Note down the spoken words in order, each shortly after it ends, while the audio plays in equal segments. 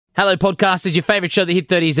Hello, podcasters. Your favourite show, The Hit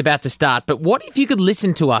 30, is about to start. But what if you could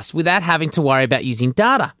listen to us without having to worry about using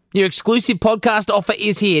data? Your exclusive podcast offer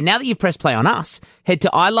is here. Now that you've pressed play on us, head to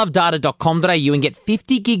ilovedata.com.au and get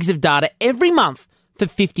 50 gigs of data every month for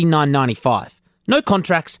 $59.95. No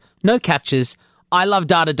contracts, no catches.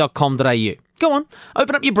 ilovedata.com.au. Go on,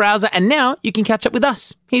 open up your browser, and now you can catch up with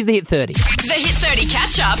us. Here's The Hit 30. The Hit 30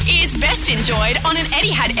 catch-up is best enjoyed on an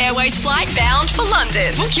Etihad Airways flight bound for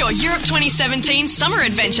London. Book your Europe 2017 summer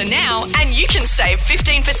adventure now, and you can save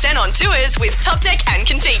 15% on tours with Top Deck and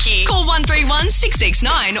Kentucky. Call 131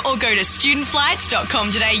 669 or go to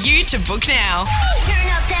studentflights.com.au to book now. Turn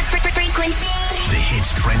up that frequency. The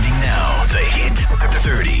Hit's trending now. The Hit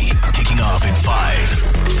 30. Kicking off in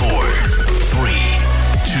 5, 4, 3,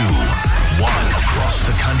 2, 1. Across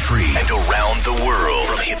the country and around the world.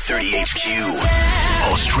 From Hit 30 HQ,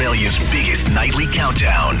 Australia's biggest nightly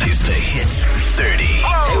countdown is the Hit 30. Hey,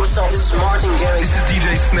 what's up? This is Martin Garrix. This is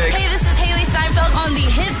DJ Snake. Hey, this is Hailey Steinfeld on the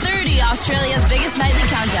Hit 30, Australia's biggest nightly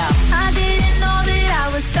countdown. I didn't know that I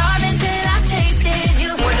was starving till I tasted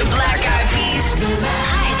you. With the Black Eyed Peas.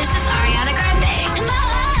 Hi, this is Ariana Grande. And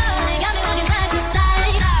I got me looking side to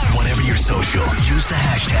side. Whatever your social, use the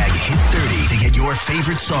hashtag Hit30 to get your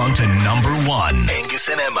favorite song to number 1. Angus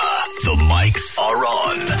and Emma, the mics are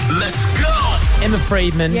on. Let's go! Emma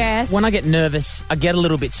Friedman. Yes. When I get nervous, I get a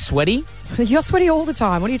little bit sweaty. You're sweaty all the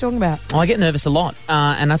time. What are you talking about? I get nervous a lot,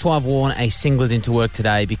 and that's why I've worn a singlet into work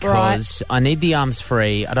today, because I need the arms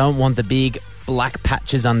free. I don't want the big black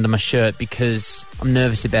patches under my shirt because I'm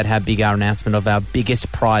nervous about how big our announcement of our biggest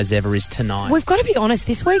prize ever is tonight. We've got to be honest,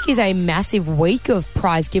 this week is a massive week of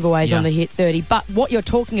prize giveaways on the Hit 30, but what you're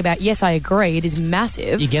talking about, yes, I agree, it is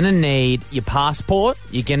massive. You're going to need your passport,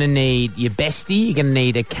 you're going to need your bestie, you're going to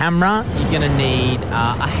need a camera, you're going to need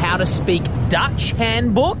a How to Speak Dutch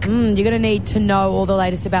handbook. You're going to need to know all the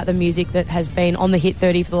latest about the music that has been on the Hit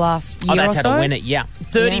 30 for the last year or so. Oh, that's how to win it, yeah.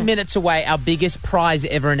 30 minutes away, our biggest prize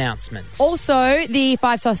ever announcement. Also, the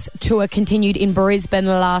Five Sauce Tour continued in Brisbane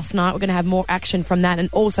last night. We're going to have more action from that, and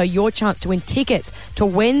also your chance to win tickets to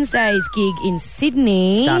Wednesday's gig in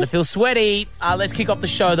Sydney. Starting to feel sweaty. Let's kick off the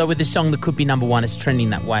show, though, with the song that could be number 1. It's trending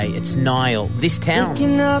that way. It's Niall, This Town.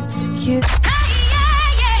 Waking up to kick.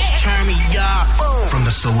 Turn me up. From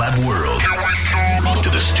the celeb world to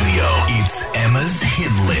the studio, it's Emma's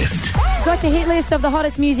Hit List. Got your hit list of the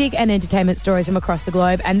hottest music and entertainment stories from across the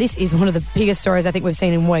globe, and this is one of the biggest stories I think we've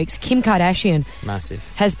seen in weeks. Kim Kardashian Massive.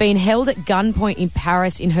 has been held at gunpoint in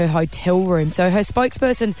Paris in her hotel room. So her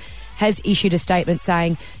spokesperson has issued a statement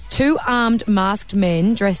saying 2 armed masked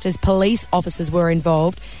men dressed as police officers were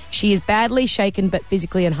involved. She is badly shaken but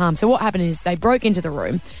physically unharmed. So what happened is they broke into the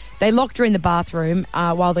room. They locked her in the bathroom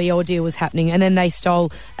while the ordeal was happening, and then they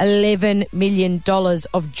stole $11 million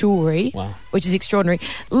of jewellery, which is extraordinary.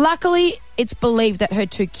 Luckily, it's believed that her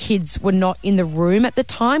 2 kids were not in the room at the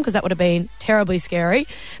time, because that would have been terribly scary.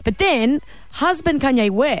 But then, husband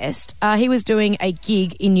Kanye West, he was doing a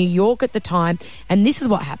gig in New York at the time, and this is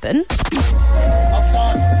what happened.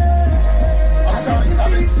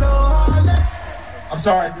 I'm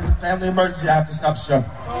sorry, there's a family emergency. I have to stop the show.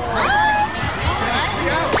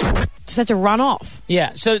 Just had to run off.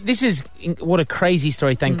 Yeah, so this is, what a crazy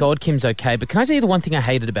story. Thank God Kim's okay. But can I tell you the one thing I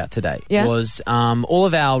hated about today? Was all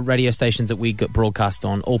of our radio stations that we got broadcast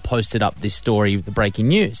on all posted up this story, the breaking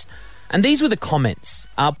news. And these were the comments.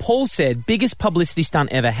 Paul said, biggest publicity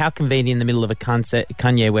stunt ever. How convenient in the middle of a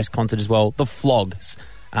Kanye West concert as well. The flogs.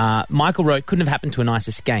 Michael wrote, couldn't have happened to a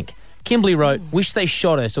nicer skank. Kimberly wrote, wish they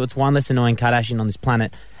shot her so it's one less annoying Kardashian on this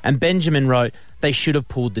planet. And Benjamin wrote, they should have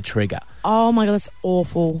pulled the trigger. Oh my God, that's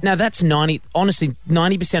awful. Now that's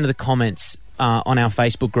 90% of the comments on our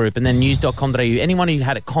Facebook group, and then news.com.au, anyone who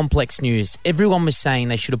had it, Complex News, everyone was saying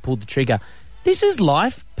they should have pulled the trigger. This is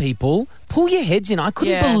life, people. Pull your heads in. I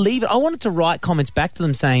couldn't believe it. I wanted to write comments back to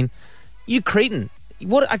them saying, you cretin.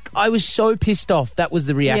 I was so pissed off. That was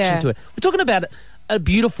the reaction to it. We're talking about a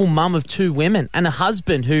beautiful mum of 2 women and a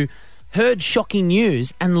husband who heard shocking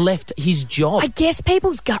news and left his job. I guess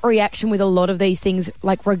people's gut reaction with a lot of these things,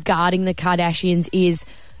 like regarding the Kardashians, is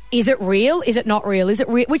it real? Is it not real? Is it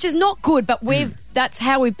real? Which is not good, but that's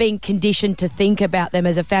how we've been conditioned to think about them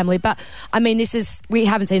as a family. But, I mean, we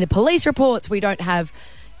haven't seen the police reports. We don't have,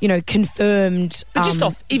 confirmed But just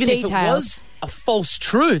off, even details. if it was a false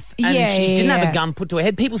truth and she didn't have a gun put to her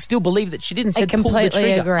head, people still believe that she didn't. Said pull the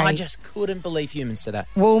trigger. Agree. I just couldn't believe humans today.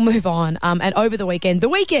 We'll move on. And over the weekend, The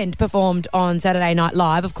Weeknd performed on Saturday Night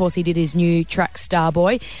Live. Of course, he did his new track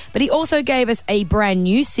Starboy, but he also gave us a brand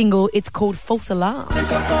new single. It's called False Alarm.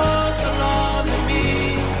 It's a false alarm to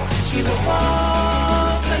me. She's a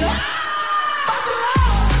false alarm.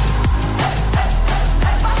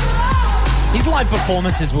 His live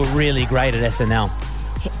performances were really great at SNL.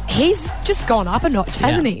 He's just gone up a notch,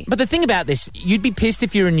 hasn't he? But the thing about this, you'd be pissed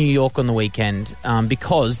if you're in New York on the weekend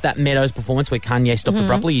because that Meadows performance where Kanye stopped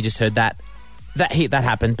abruptly, you just heard that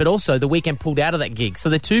happened. But also the Weeknd pulled out of that gig. So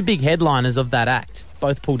the two big headliners of that act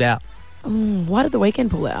both pulled out. Why did the Weeknd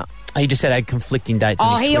pull out? He just said I had conflicting dates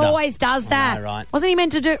on his he Twitter. always does that. know, right. Wasn't he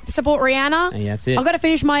meant to support Rihanna? Yeah, that's it. I've got to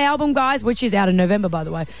finish my album, guys, which is out in November, by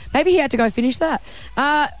the way. Maybe he had to go finish that.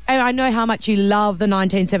 And I know how much you love the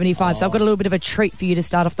 1975, so I've got a little bit of a treat for you to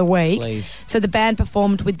start off the week. Please. So the band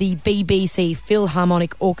performed with the BBC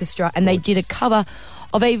Philharmonic Orchestra, and they did a cover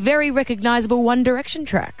of a very recognisable One Direction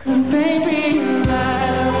track. Baby, I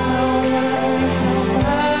don't know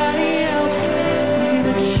nobody else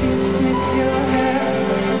that you think you'll have.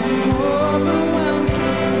 I'm overwhelmed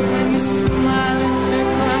when you're smiling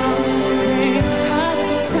around me.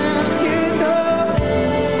 Hearts and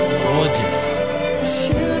Gorgeous.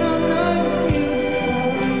 you don't know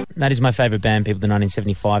you. That is my favourite band, people, the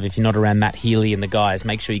 1975. If you're not around Matt Healy and the guys,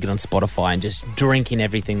 make sure you get on Spotify and just drink in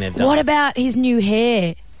everything they've done. What about his new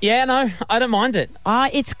hair? Yeah, no, I don't mind it.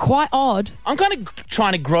 It's quite odd. I'm kind of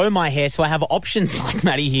trying to grow my hair so I have options like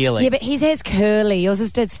Matty Healy. Yeah, but his hair's curly. Yours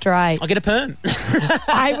is dead straight. I'll get a perm.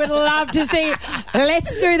 I would love to see it.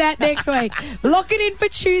 Let's do that next week. Lock it in for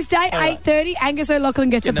Tuesday, 8:30. Angus O'Loughlin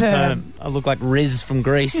gets a perm. I look like Riz from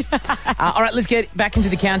Greece. All right, let's get back into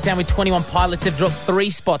the countdown with 21 Pilots have dropped 3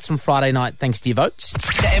 spots from Friday night thanks to your votes.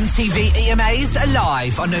 The MTV EMAs are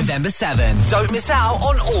live on November 7. Don't miss out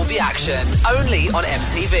on all the action. Only on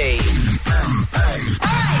MTV. The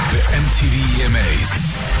MTV EMAs.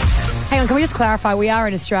 Hang on, can we just clarify? We are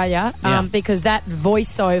in Australia Yeah. because that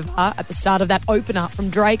voiceover at the start of that opener from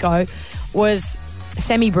Draco was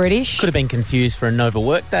semi-British. Could have been confused for a Nova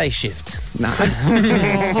Workday shift. No.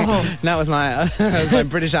 That was my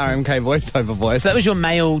British RMK voiceover voice. So that was your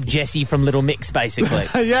male Jesse from Little Mix, basically.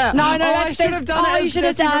 Yeah. No, I that's should have done it. you should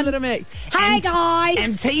have done. Little Mix. Hey, guys.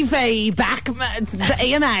 MTV back the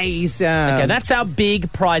EMAs. Okay, that's our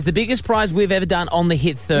big prize. The biggest prize we've ever done on the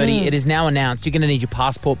Hit 30. It is now announced. You're going to need your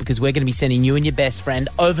passport because we're going to be sending you and your best friend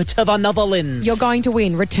over to the Netherlands. You're going to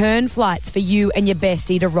win return flights for you and your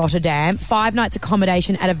bestie to Rotterdam, 5 nights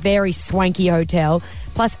accommodation at a very swanky hotel,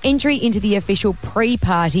 plus entry into the official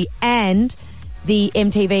pre-party and the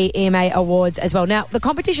MTV EMA Awards as well. Now, the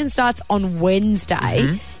competition starts on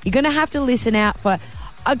Wednesday. You're going to have to listen out for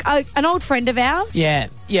an old friend of ours. Yeah.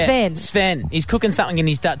 Sven. He's cooking something in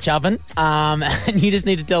his Dutch oven, and you just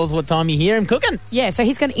need to tell us what time you hear him cooking. Yeah, so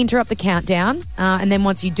he's going to interrupt the countdown, and then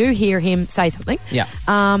once you do hear him say something... Yeah.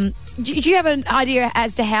 Do you have an idea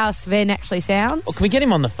as to how Sven actually sounds? Well, can we get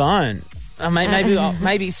him on the phone?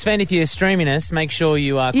 Maybe Sven, if you're streaming us, make sure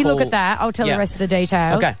you You call. look at that. I'll tell Yeah. the rest of the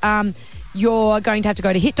details. Okay. You're going to have to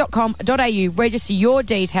go to hit.com.au, register your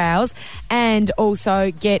details, and also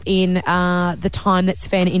get in the time that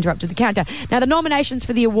Sven interrupted the countdown. Now, the nominations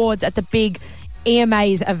for the awards at the big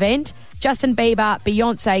EMAs event: Justin Bieber,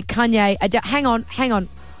 Beyonce, Kanye, Adele. Hang on.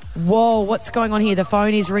 Whoa, what's going on here? The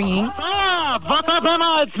phone is ringing. Rotterdam,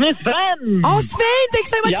 it's Miss Sven. Oh, Sven, thanks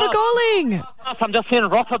so much for calling. I'm just here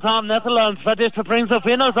in Rotterdam, Netherlands, ready to bring the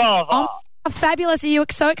winners over. Oh, fabulous. Are you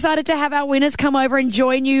so excited to have our winners come over and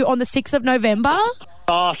join you on the 6th of November?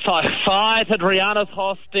 Oh, so excited. Rihanna's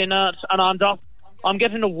hosting it, and I'm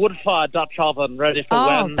getting a wood-fired Dutch oven ready for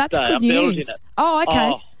Wednesday. Oh, that's good I'm building news. it. Oh,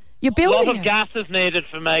 okay. You're A building lot of it. gas is needed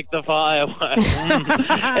to make the fire work.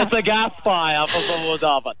 It's a gas fire for the wood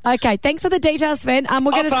oven. Okay, thanks for the details, Sven.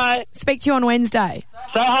 We're going to Okay. speak to you on Wednesday.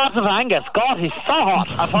 So hot of Angus. God, he's so hot.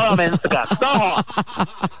 I follow him on Instagram. So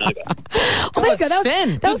hot. Okay. Oh, there you go. That Sven,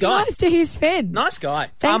 was good guy. nice to hear Sven. Nice guy.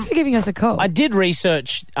 Thanks for giving us a call. I did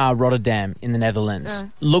research Rotterdam in the Netherlands.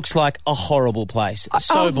 Looks like a horrible place.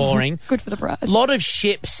 So boring. Good for the price. Lot of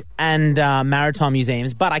ships and maritime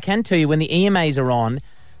museums. But I can tell you, when the EMAs are on,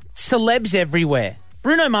 celebs everywhere.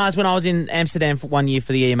 Bruno Mars, when I was in Amsterdam for 1 year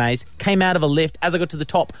for the EMAs, came out of a lift. As I got to the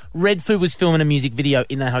top, Redfoo was filming a music video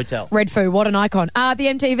in a hotel. Redfoo, what an icon. The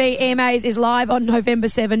MTV EMAs is live on November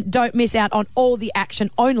 7. Don't miss out on all the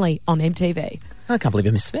action only on MTV. I can't believe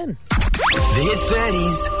I missed Sven. The Hit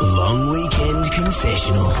 30's Long Weekend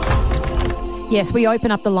Confessional. Yes, we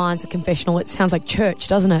open up the lines of confessional. It sounds like church,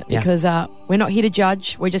 doesn't it? Yeah. Because we're not here to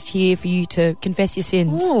judge. We're just here for you to confess your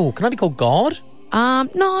sins. Oh, can I be called God?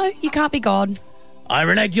 No, you can't be God. I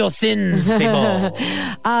renege your sins, people.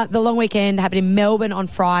 The long weekend happened in Melbourne on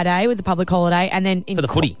Friday with the public holiday, and then in For the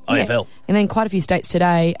footy, AFL. and then quite a few states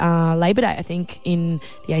today. Labor Day, I think, in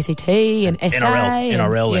the ACT and SA,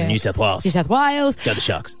 NRL and New South Wales. New South Wales. Go the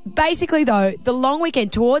Sharks. Basically, though, the long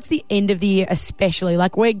weekend towards the end of the year, especially,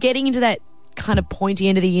 like we're getting into that kind of pointy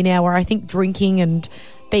end of the year now where I think drinking and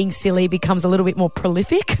being silly becomes a little bit more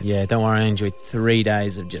prolific. Yeah, don't worry. I enjoyed 3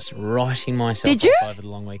 days of just writing myself Did you? off over the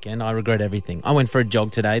long weekend. I regret everything. I went for a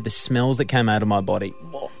jog today. The smells that came out of my body.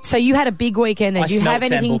 So you had a big weekend then. I Do you have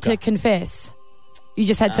smelt anything Sambuca. to confess? You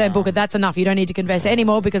just had Sambuca. That's enough. You don't need to confess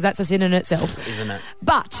anymore because that's a sin in itself. Isn't it?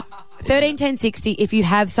 But 131060, if you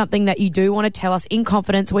have something that you do want to tell us in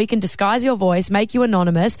confidence, we can disguise your voice, make you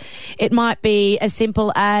anonymous. It might be as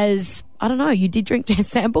simple as, I don't know, you did drink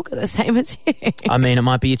Sambuca the same as you. I mean, it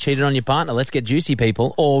might be you cheated on your partner. Let's get juicy,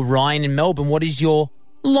 people. Or Ryan in Melbourne, what is your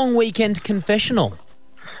long weekend confessional?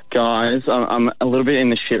 Guys, I'm a little bit in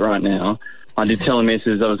the shit right now. I did tell the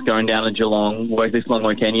missus I was going down to Geelong, work this long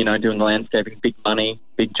weekend, doing the landscaping, big money,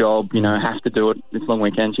 big job, have to do it this long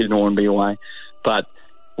weekend. She didn't want to be away. But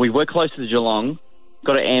we were close to Geelong,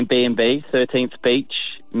 got an Airbnb, 13th Beach,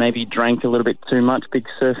 maybe drank a little bit too much, big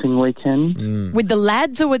surfing weekend. With the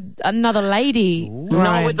lads or with another lady?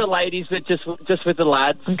 No, with the ladies, but just with the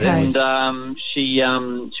lads. Okay. And she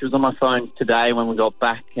was on my phone today when we got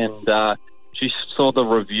back, and she saw the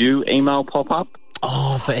review email pop up.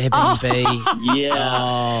 Oh, for Airbnb. Yeah.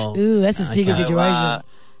 Oh. Ooh, that's a sticker Okay. situation.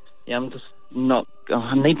 Yeah, I'm just not...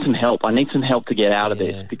 I need some help. I need some help to get out of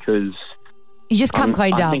this because... You just come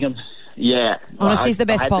cleaned I up. think yeah. Honesty's the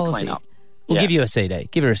best I had to policy. clean up. We'll Yeah. give you a CD.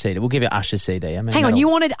 Give her a CD. We'll give you Usher's CD. I mean, Hang on, that'll- you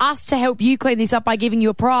wanted us to help you clean this up by giving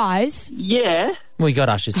you a prize? Yeah, Well, you got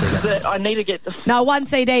Usher's CD. but I need to get the... No, one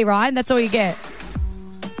CD, Ryan. That's all you get.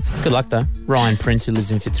 Good luck, though. Ryan Prince, who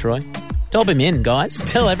lives in Fitzroy. Dob him in, guys.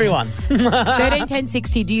 Tell everyone.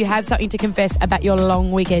 131060, do you have something to confess about your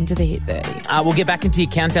long weekend to the Hit 30? We'll get back into your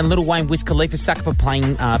countdown. Lil Wayne, Wiz Khalifa, Sucker for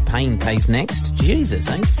Pain pays next. Jesus,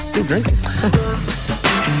 eh? Still drinking.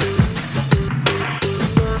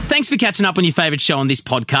 Thanks for catching up on your favourite show on this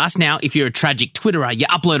podcast. Now, if you're a tragic Twitterer, you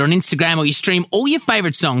upload on Instagram or you stream all your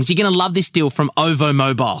favourite songs, you're going to love this deal from OVO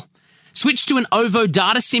Mobile. Switch to an OVO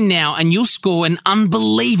data SIM now and you'll score an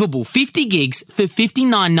unbelievable 50 gigs for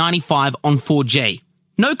 $59.95 on 4G.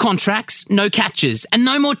 No contracts, no catches, and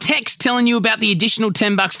no more text telling you about the additional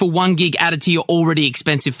 $10 for 1 gig added to your already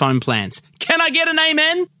expensive phone plans. Can I get an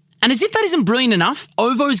amen? And as if that isn't brilliant enough,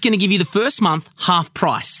 OVO is going to give you the first month half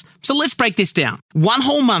price. So let's break this down. 1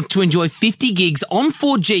 whole month to enjoy 50 gigs on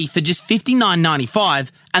 4G for just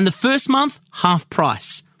 $59.95 and the first month half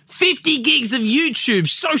price. 50 gigs of YouTube,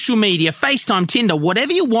 social media, FaceTime, Tinder,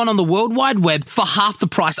 whatever you want on the World Wide Web for half the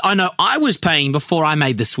price I know I was paying before I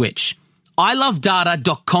made the switch.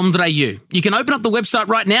 ilovedata.com.au. You can open up the website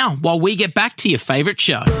right now while we get back to your favourite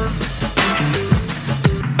show. The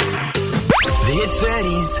Hit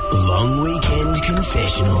 30s Long Weekend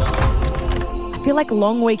Confessional. I feel like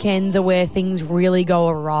long weekends are where things really go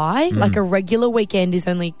awry. Like a regular weekend is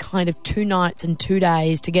only kind of 2 nights and 2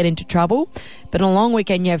 days to get into trouble. But on a long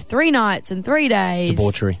weekend, you have 3 nights and 3 days.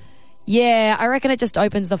 Debauchery. Yeah, I reckon it just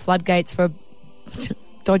opens the floodgates for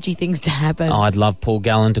dodgy things to happen. Oh, I'd love Paul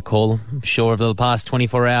Gallen to call. I'm sure over the past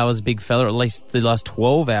 24 hours, big fella, at least the last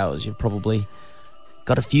 12 hours, you've probably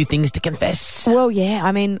got a few things to confess. Well, yeah.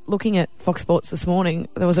 I mean, looking at Fox Sports this morning,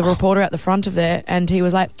 there was a reporter at the front of there, and he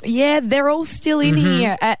was like, yeah, they're all still in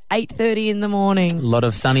here at 8:30 in the morning. A lot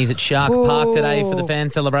of sunnies at Shark Park today for the fan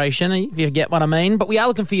celebration, if you get what I mean. But we are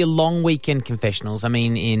looking for your long weekend confessionals. I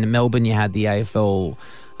mean, in Melbourne, you had the AFL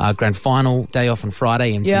Grand Final day off on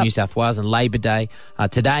Friday, and for New South Wales and Labor Day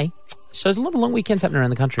today. So there's a lot of long weekends happening around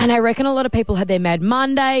the country. And I reckon a lot of people had their Mad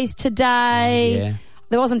Mondays today. Yeah.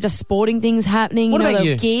 There wasn't just sporting things happening. What you know, about there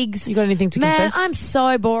you? were gigs. You got anything to Man, confess? I'm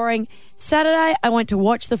so boring. Saturday, I went to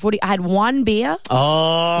watch the footy. I had 1 beer.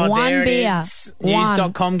 Oh, One there it beer. is. One.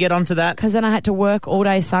 News.com, get onto that. Because then I had to work all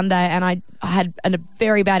day Sunday, and I had a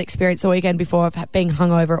very bad experience the weekend before of being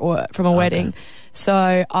hungover at work from a wedding.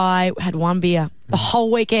 So I had 1 beer. The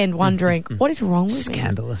whole weekend, 1 drink. What is wrong with me?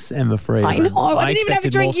 Scandalous, Emma Friedman. I know. I didn't even have a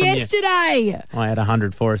expected more drink from you. yesterday. I had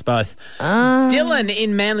 100 for us both. Dylan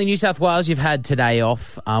in Manly, New South Wales, you've had today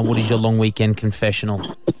off. What is your long weekend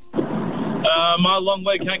confessional? My long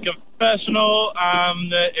weekend confessional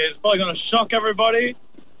is probably going to shock everybody,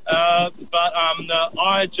 but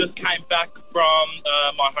I just came back from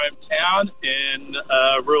my hometown in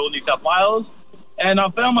rural New South Wales, and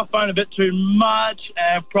I found my phone a bit too much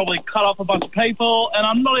and probably cut off a bunch of people, and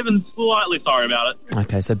I'm not even slightly sorry about it.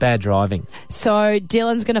 Okay, so bad driving. So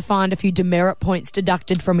Dylan's going to find a few demerit points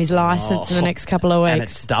deducted from his licence in the next couple of weeks. And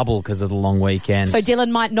it's double because of the long weekend. So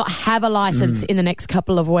Dylan might not have a licence in the next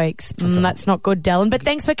couple of weeks. That's not good, Dylan. But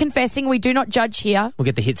thanks for confessing. We do not judge here. We'll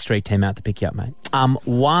get the Hit Street team out to pick you up, mate.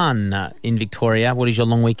 One in Victoria. What is your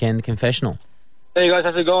long weekend confessional? Hey guys,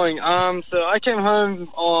 how's it going? So I came home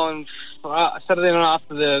on Saturday night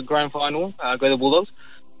after the grand final, go the Bulldogs.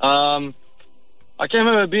 I came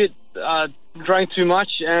home a bit, drank too much,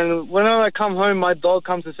 and whenever I come home, my dog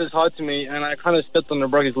comes and says hi to me, and I kind of stepped on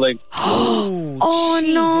and broke his leg. Oh,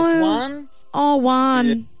 Jesus, no. one? Oh, one.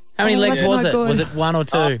 Yeah. How many legs that's was not it? good. Was it one or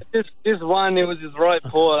two? This one, it was his right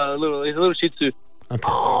paw, he's a little Shih Tzu. Okay.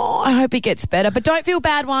 Oh, I hope he gets better. But don't feel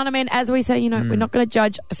bad, one. I mean, as we say, we're not going to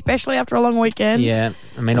judge, especially after a long weekend. Yeah,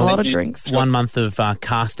 I mean, a lot of drinks. 1 month of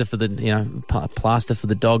caster for the, plaster for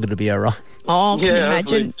the dog, it'll be all right. Oh, can you Yeah, imagine?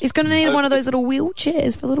 absolutely. He's going to need one of those little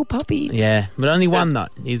wheelchairs for little puppies. Yeah, but only one though.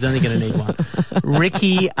 He's only going to need one.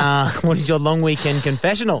 Ricky, what is your long weekend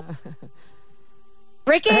confessional?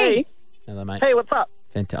 Ricky! Hey. Hello, mate. Hey, what's up?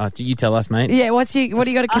 You tell us, mate. Yeah, what do you got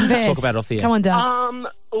to confess? Talk about it off the air. Come on, Dan.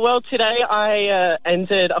 Well, today I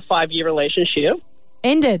ended a 5-year relationship.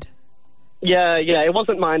 Ended? Yeah, it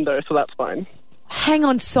wasn't mine though, so that's fine. Hang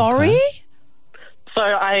on, sorry? Okay. So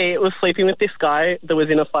I was sleeping with this guy that was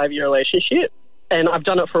in a 5-year relationship, and I've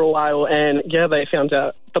done it for a while, and yeah, they found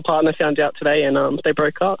out. The partner found out today, and they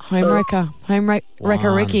broke up. Homewrecker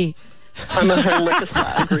Ricky. I'm a homewrecker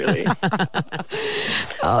slag, really.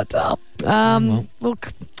 Oh, top.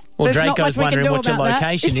 Look. Well, there's not Draco's much we can wondering do what your about that.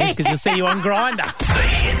 location is because he'll see you on Grindr. The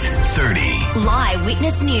Hit 30. Live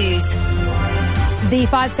Witness News. The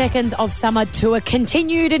 5 Seconds of Summer tour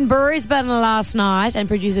continued in Brisbane last night, and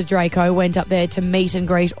producer Draco went up there to meet and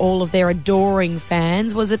greet all of their adoring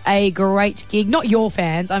fans. Was it a great gig? Not your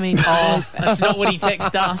fans, I mean... That's not what he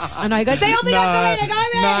texted us. I know, he goes, they all think I'm Selena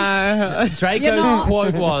Gomez! No. Draco's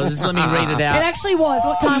quote was, let me read it out. It actually was.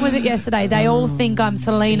 What time was it yesterday? They all think I'm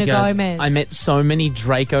Selena He goes, Gomez. I met so many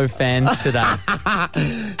Draco fans today.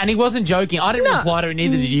 And he wasn't joking. I didn't reply to it,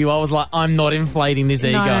 neither did you. I was like, I'm not inflating this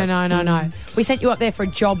ego. No. We sent you up there for a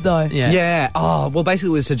job, though. Yeah. Oh, well, basically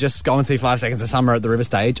it was to just go and see 5 Seconds of Summer at the River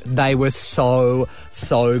Stage. They were so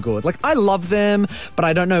good. Like, I love them, but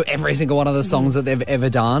I don't know every single one of the songs that they've ever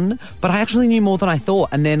done. But I actually knew more than I thought.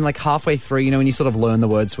 And then, like, halfway through, when you sort of learn the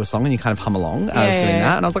words to a song and you kind of hum along, I was doing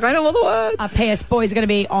that. And I was like, I know all the words. PS Boys are going to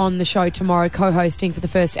be on the show tomorrow, co-hosting for the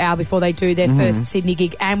first hour before they do their first Sydney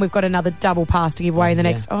gig. And we've got another double pass to give away in the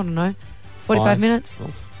next, I don't know, 45 minutes.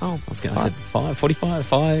 I was going to say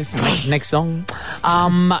 5. Next song.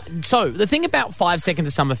 So, the thing about 5 Seconds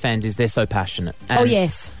of Summer fans is they're so passionate. And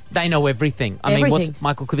yes. They know everything. I mean, what's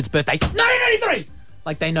Michael Clifford's birthday? 1983!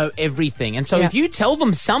 Like, they know everything. And so if you tell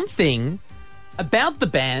them something about the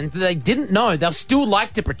band that they didn't know, they'll still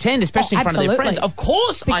like to pretend, especially in front of their friends. Of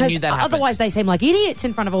course, because I knew that happened. Otherwise, they seem like idiots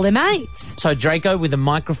in front of all their mates. So Draco, with a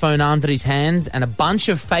microphone armed at his hands and a bunch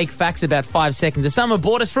of fake facts about 5 Seconds of Summer,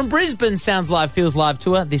 brought us from Brisbane Sounds Live, Feels Live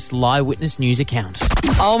tour, this Live Witness News account.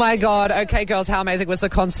 Oh my God. Okay, girls, how amazing was the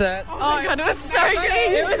concert? Oh my God, it was so good.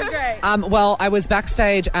 It was great. Well, I was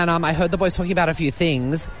backstage and I heard the boys talking about a few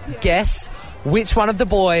things. Guess which one of the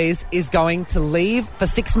boys is going to leave for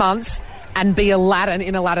 6 months and be Aladdin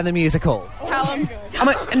in Aladdin the Musical? Callum.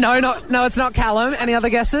 No, it's not Callum. Any other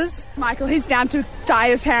guesses? Michael, he's down to dye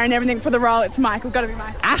his hair and everything for the role. It's Michael. Got to be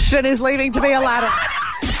Michael. Ashton is leaving to be Aladdin.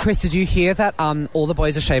 Chris, did you hear that all the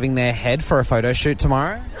boys are shaving their head for a photo shoot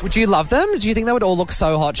tomorrow? Would you love them? Do you think they would all look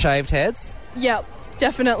so hot shaved heads? Yep,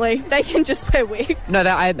 definitely. They can just wear wigs. No,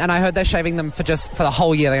 and I heard they're shaving them for the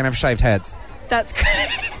whole year. They're going to have shaved heads. That's great.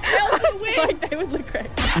 Like they would look great.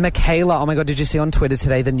 Michaela, oh my God, did you see on Twitter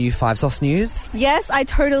today the new 5 Sauce News? Yes, I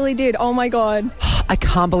totally did. Oh my God. I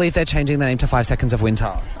can't believe they're changing the name to 5 Seconds of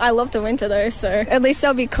Winter. I love the winter though, so at least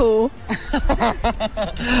they'll be cool.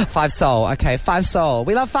 5 Soul. Okay, 5 Soul.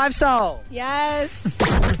 We love 5 Soul. Yes.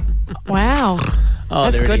 Wow. Oh,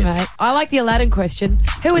 that's they're good, idiots. mate. I like the Aladdin question.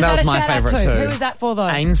 Who was That that, was a my shout out favourite to? too. Who was that for, though?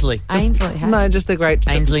 Ainsley. Ainsley. Hey? No, just a great...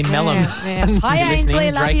 Ainsley Mellum. Yeah. Hi, You're Ainsley.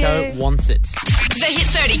 listening. Love Draco you. wants it. The Hit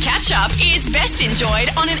 30 catch-up is best enjoyed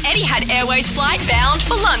on an Etihad Airways flight bound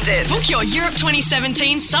for London. Book your Europe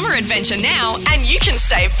 2017 summer adventure now and you can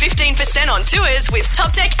save 15% on tours with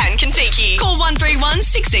TopDeck and Kentucky. Call 131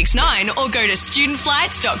 669 or go to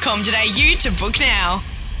studentflights.com.au to book now.